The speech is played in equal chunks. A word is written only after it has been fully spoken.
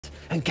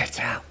and get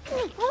out.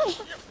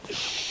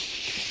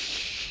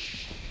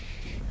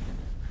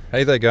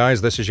 Hey there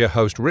guys, this is your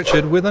host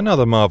Richard with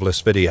another marvelous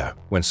video.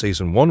 When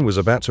Season 1 was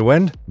about to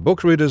end,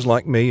 book readers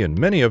like me and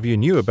many of you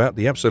knew about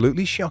the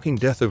absolutely shocking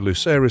death of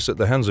Lucerys at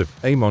the hands of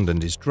Aemond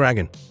and his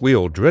dragon. We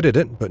all dreaded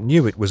it, but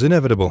knew it was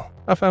inevitable.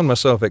 I found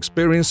myself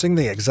experiencing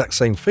the exact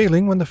same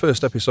feeling when the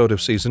first episode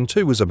of Season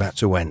 2 was about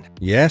to end.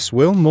 Yes,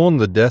 we'll mourn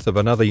the death of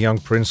another young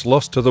prince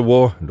lost to the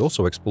war, and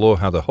also explore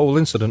how the whole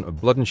incident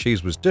of Blood and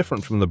Cheese was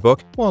different from the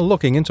book, while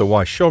looking into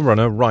why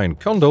showrunner Ryan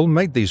Condal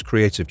made these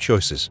creative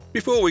choices.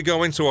 Before we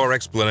go into our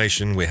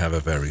explanation, we have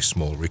a very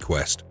small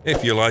request.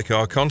 If you like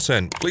our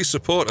content, please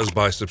support us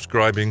by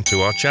subscribing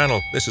to our channel.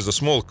 This is a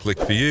small click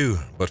for you,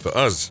 but for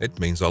us, it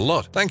means a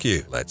lot. Thank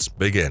you. Let's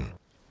begin.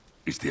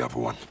 It's the other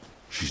one.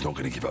 She's not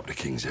going to give up the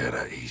king's heir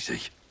that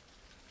easy.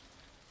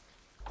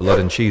 Blood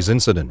and Cheese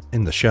incident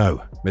in the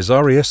show.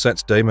 Mysaria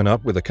sets Daemon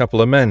up with a couple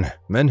of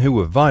men who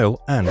were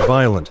vile and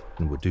violent,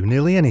 and would do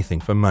nearly anything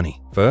for money.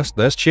 First,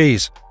 there's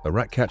Cheese, the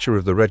rat catcher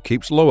of the Red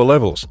Keep's lower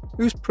levels,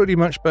 who's pretty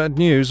much bad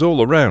news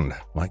all around,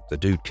 like the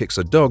dude kicks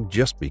a dog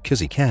just because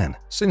he can.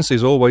 Since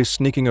he's always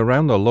sneaking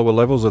around the lower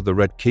levels of the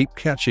Red Keep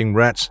catching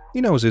rats,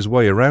 he knows his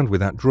way around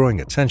without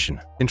drawing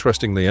attention.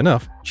 Interestingly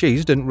enough,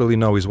 Cheese didn't really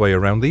know his way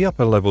around the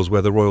upper levels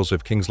where the royals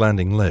of King's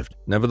Landing lived.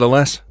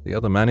 Nevertheless, the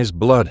other man is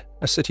Blood,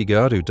 a city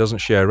guard who doesn't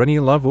share any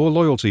love or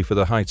loyalty for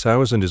the High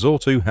Towers and is all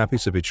too happy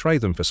to betray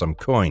them for some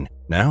coin.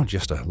 Now,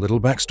 just a little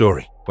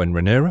backstory. When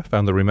Rhaenyra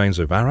found the remains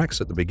of Arrax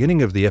at the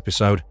beginning of the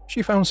episode,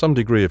 she found some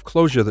degree of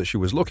closure that she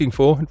was looking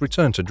for and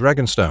returned to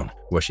Dragonstone,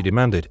 where she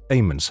demanded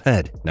Aemond's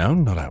head. Now,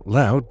 not out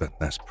loud, but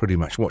that's pretty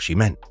much what she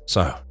meant.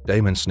 So,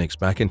 Daemon sneaks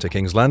back into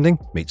King's Landing,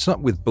 meets up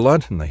with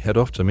Blood, and they head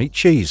off to meet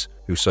Cheese,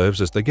 who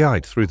serves as the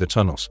guide through the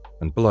tunnels,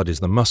 and Blood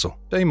is the muscle.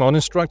 Daemon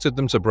instructed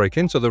them to break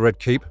into the Red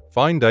Keep,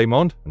 find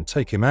Aemond, and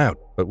take him out.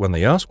 But when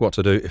they ask what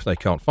to do if they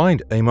can't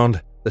find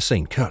Aemond, the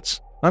scene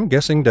cuts. I'm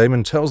guessing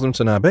Daemon tells them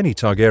to nab any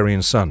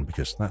Targaryen son,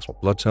 because that's what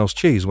Blood tells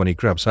Cheese when he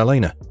grabs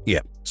Helena.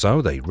 Yep. So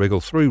they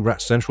wriggle through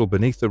Rat Central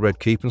beneath the Red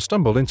Keep and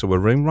stumble into a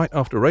room right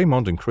after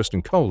Aemond and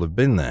Criston Cole have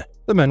been there.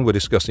 The men were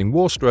discussing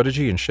war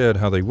strategy and shared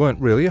how they weren't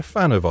really a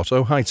fan of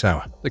Otto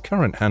Hightower, the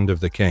current Hand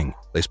of the King.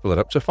 They split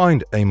up to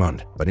find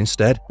Aemond, but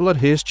instead, Blood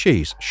hears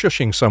Cheese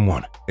shushing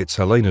someone. It's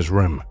Helena's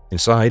room.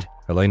 Inside,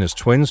 Helena's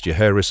twins,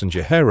 Jaehaerys and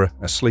Jaehaera,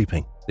 are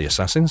sleeping. The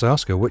assassins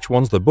ask her which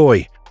one's the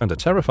boy, and a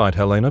terrified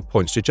Helena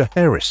points to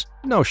Jaehaerys.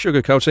 No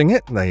sugarcoating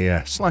it,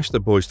 they slash the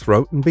boy's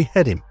throat and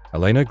behead him.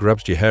 Helena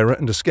grabs Jaehaera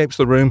and escapes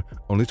the room,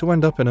 only to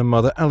end up in her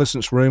mother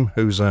Alicent's room,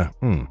 who's,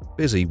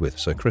 busy with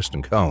Sir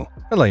Criston Cole.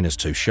 Helena's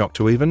too shocked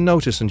to even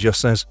notice and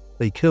just says,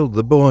 "They killed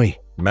the boy."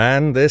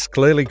 Man, this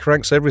clearly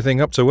cranks everything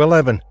up to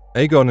 11.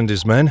 Aegon and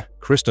his men,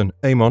 Criston,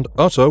 Aemond,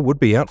 Otto would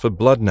be out for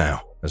blood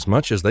now, as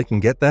much as they can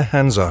get their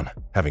hands on.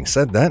 Having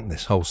said that,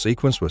 this whole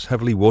sequence was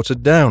heavily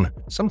watered down,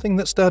 something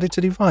that started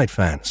to divide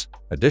fans.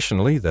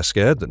 Additionally, they're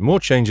scared that more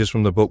changes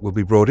from the book will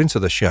be brought into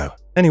the show.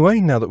 Anyway,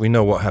 now that we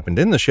know what happened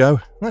in the show,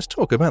 let's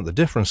talk about the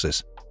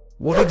differences.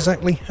 What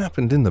exactly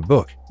happened in the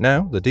book?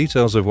 Now, the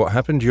details of what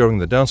happened during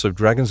the Dance of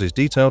Dragons is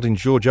detailed in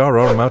George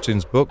R.R.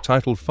 Martin's book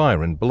titled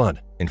Fire and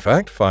Blood. In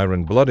fact, Fire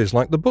and Blood is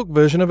like the book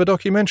version of a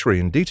documentary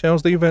and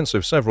details the events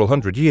of several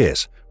hundred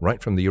years,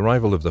 right from the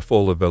arrival of the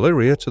fall of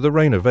Valyria to the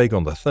reign of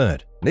Aegon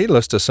III.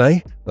 Needless to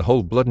say, the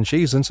whole Blood and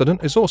Cheese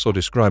incident is also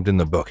described in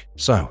the book.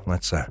 So,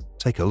 let's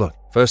take a look.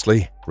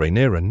 Firstly,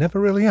 Rhaenyra never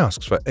really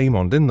asks for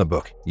Aemond in the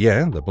book.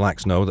 Yeah, the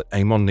Blacks know that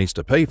Aemond needs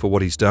to pay for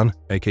what he's done,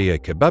 aka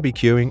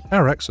kebabbie-queuing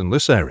Arrax and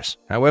Lucerys.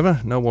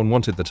 However, no one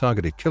wanted the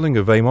targeted killing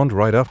of Aemond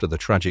right after the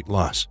tragic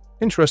loss.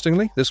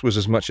 Interestingly, this was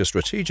as much a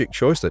strategic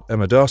choice that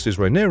Emma Darcy's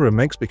Rhaenyra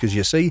makes because,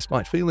 you see,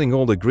 despite feeling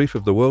all the grief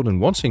of the world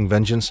and wanting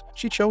vengeance,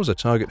 she chose a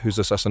target whose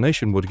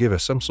assassination would give her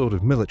some sort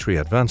of military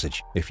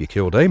advantage. If you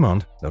killed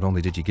Aemond, not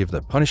only did you give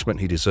the punishment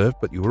he deserved,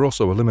 but you were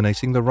also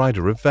eliminating the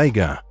rider of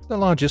Vhagar, the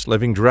largest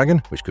living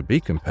dragon, which could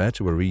be compared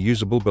to a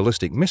reusable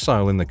ballistic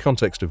missile in the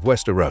context of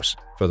Westeros.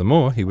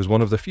 Furthermore, he was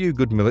one of the few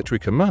good military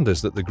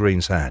commanders that the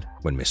Greens had.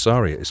 When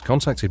Mysaria is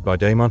contacted by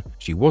Daemon,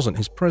 she wasn't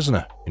his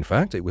prisoner. In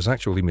fact, it was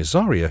actually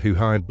Mysaria who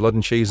hired Blood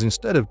and Cheese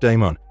instead of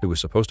Daemon, who was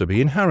supposed to be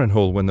in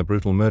Harrenhal when the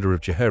brutal murder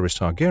of Jaehaerys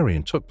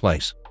Targaryen took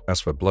place.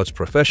 As for Blood's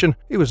profession,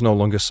 he was no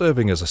longer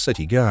serving as a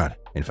city guard.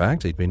 In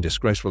fact, he'd been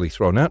disgracefully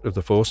thrown out of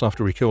the force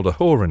after he killed a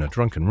whore in a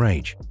drunken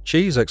rage.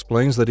 Cheese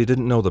explains that he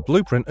didn't know the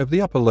blueprint of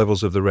the upper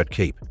levels of the Red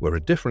Keep, where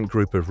a different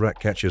group of rat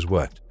catchers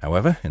worked.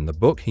 However, in the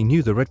book, he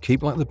knew the Red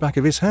Keep like the back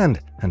of his hand,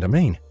 and I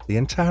mean, the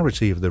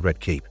entirety of the Red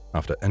Keep.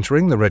 After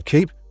entering the Red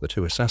Keep, the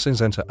two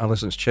assassins enter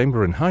Alicent's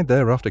chamber and hide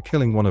there after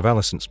killing one of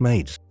Alicent's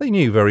maids. They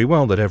knew very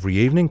well that every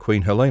evening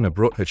Queen Helena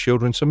brought her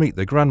children to meet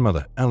their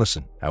grandmother,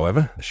 Alicent.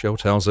 However, the show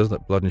tells us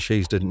that Blood and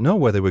Cheese didn't know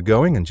where they were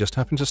going and just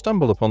happened to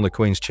stumble upon the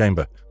Queen's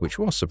chamber, which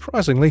was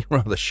surprisingly,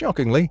 rather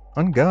shockingly,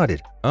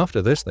 unguarded.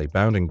 After this, they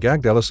bound and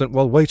gagged Alicent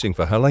while waiting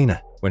for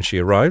Helena. When she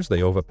arrives,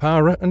 they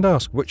overpower her and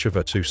ask which of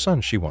her two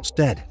sons she wants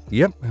dead.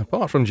 Yep,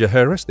 apart from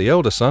Jaehaerys, the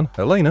elder son,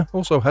 Helaena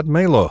also had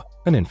Maelor,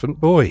 an infant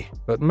boy.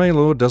 But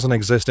Maelor doesn't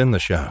exist in the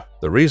show.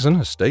 The reason,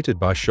 as stated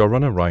by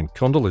showrunner Ryan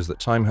Condal, is that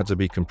time had to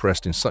be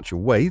compressed in such a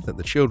way that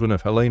the children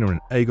of Helaena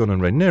and Aegon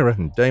and Rhaenyra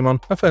and Daemon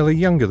are fairly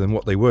younger than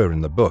what they were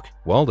in the book.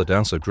 While the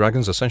Dance of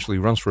Dragons essentially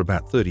runs for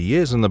about 30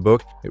 years in the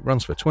book, it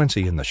runs for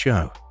 20 in the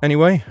show.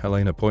 Anyway,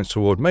 Helaena points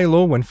toward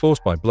Maelor when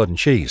forced by Blood and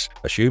Cheese,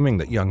 assuming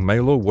that young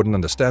Maelor wouldn't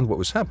understand what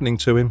was happening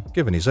to him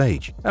given his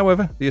age.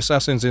 However, the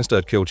assassins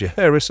instead kill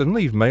Jaehaerys and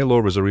leave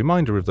Maelor as a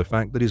reminder of the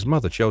fact that his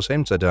mother chose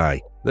him to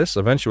die. This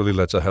eventually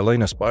led to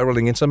Helaena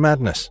spiraling into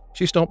madness.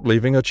 She stopped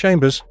leaving her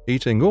chambers,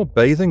 eating or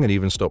bathing, and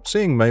even stopped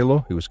seeing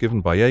Maelor, who was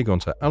given by Aegon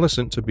to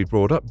Alicent to be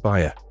brought up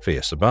by her.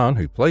 Fia Saban,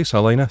 who plays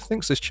Helaena,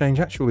 thinks this change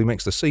actually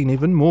makes the scene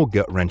even more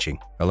gut-wrenching.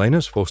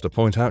 Helena's forced to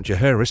point out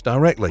Jaehaerys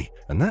directly,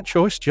 and that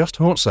choice just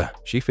haunts her.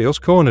 She feels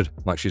cornered,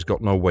 like she's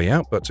got no way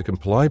out but to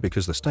comply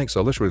because the stakes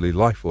are literally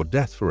life or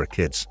death for her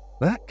kids.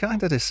 That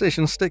kind of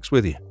decision sticks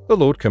with you. The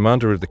Lord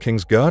Commander of the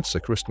King's Guard,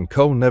 Sir Criston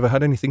Cole, never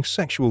had anything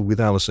sexual with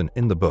Alicent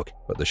in the book,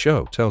 but the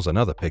show tells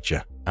another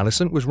picture.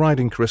 Alicent was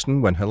riding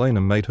Criston when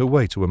Helaena made her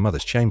way to her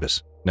mother's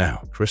chambers.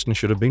 Now, Criston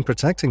should have been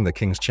protecting the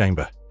king's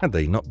chamber. Had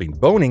they not been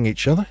boning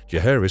each other,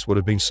 Jaehaerys would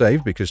have been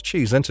saved because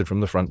Cheese entered from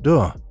the front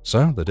door.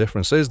 So, the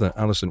difference is that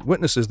Alicent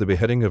witnesses the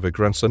beheading of her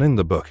grandson in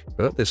the book.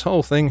 But this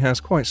whole thing has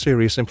quite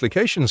serious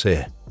implications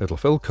here. It'll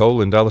fill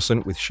Cole and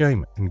Alicent with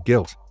shame and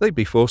guilt. They'd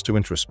be forced to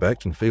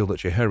introspect and feel that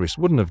Jaehaerys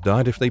wouldn't have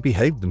died if they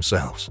behaved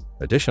themselves.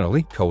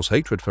 Additionally, Cole's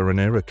hatred for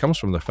Rhaenyra comes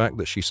from the fact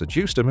that she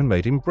seduced him and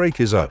made him break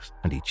his oath,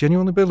 and he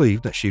genuinely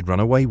believed that she'd run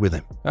away with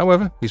him.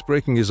 However, he's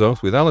breaking his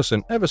oath with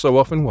Alicent ever so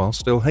often while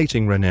still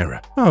hating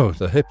Rhaenyra. Oh,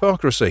 the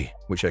hypocrisy,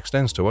 which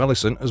extends to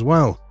Alicent as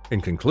well.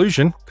 In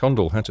conclusion,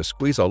 Condal had to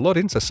squeeze a lot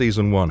into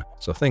Season 1,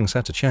 so things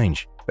had to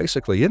change.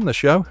 Basically, in the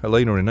show,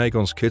 Helaena and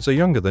Aegon's kids are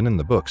younger than in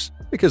the books.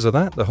 Because of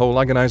that, the whole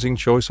agonizing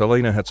choice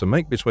Helaena had to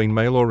make between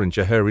Maelor and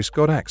Jaehaerys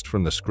got axed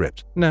from the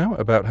script. Now,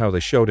 about how they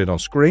showed it on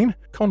screen,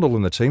 Condal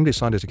and the team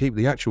decided to keep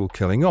the actual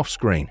killing off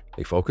screen.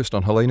 They focused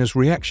on Helena's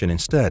reaction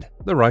instead.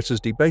 The writers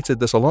debated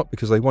this a lot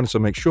because they wanted to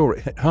make sure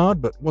it hit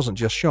hard but wasn't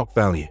just shock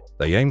value.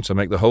 They aimed to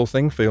make the whole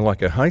thing feel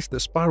like a heist that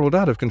spiraled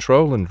out of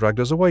control and dragged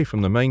us away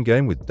from the main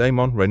game with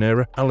Daemon,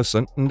 Rhaenyra,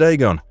 Alicent, and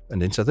Aegon,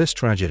 and into this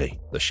tragedy.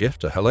 The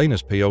shift to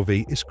Helena's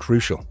POV is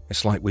crucial.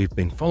 It's like we've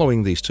been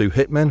following these two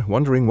hitmen,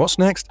 wondering what's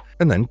next,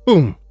 and then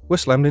boom! We're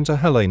slammed into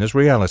Helena's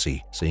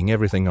reality, seeing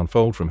everything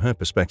unfold from her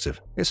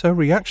perspective. It's her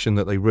reaction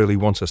that they really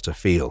want us to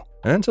feel.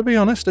 And to be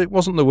honest, it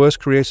wasn't the worst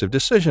creative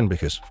decision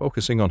because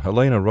focusing on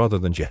Helaena rather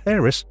than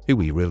Jaehaerys, who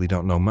we really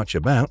don't know much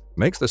about,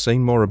 makes the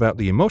scene more about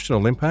the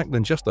emotional impact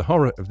than just the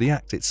horror of the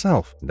act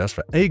itself. And as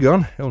for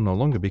Aegon, he'll no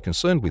longer be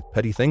concerned with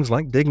petty things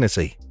like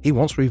dignity. He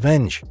wants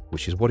revenge,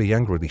 which is what he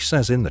angrily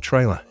says in the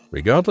trailer.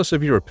 Regardless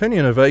of your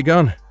opinion of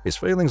Aegon, his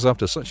feelings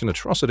after such an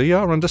atrocity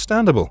are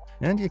understandable,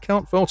 and you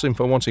can't fault him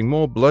for wanting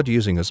more blood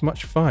using as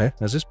much fire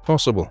as is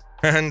possible.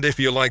 And if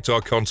you liked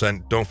our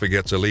content, don't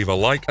forget to leave a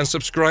like and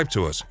subscribe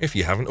to us if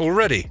you haven't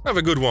already. Have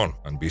a good one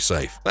and be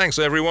safe. Thanks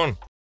everyone.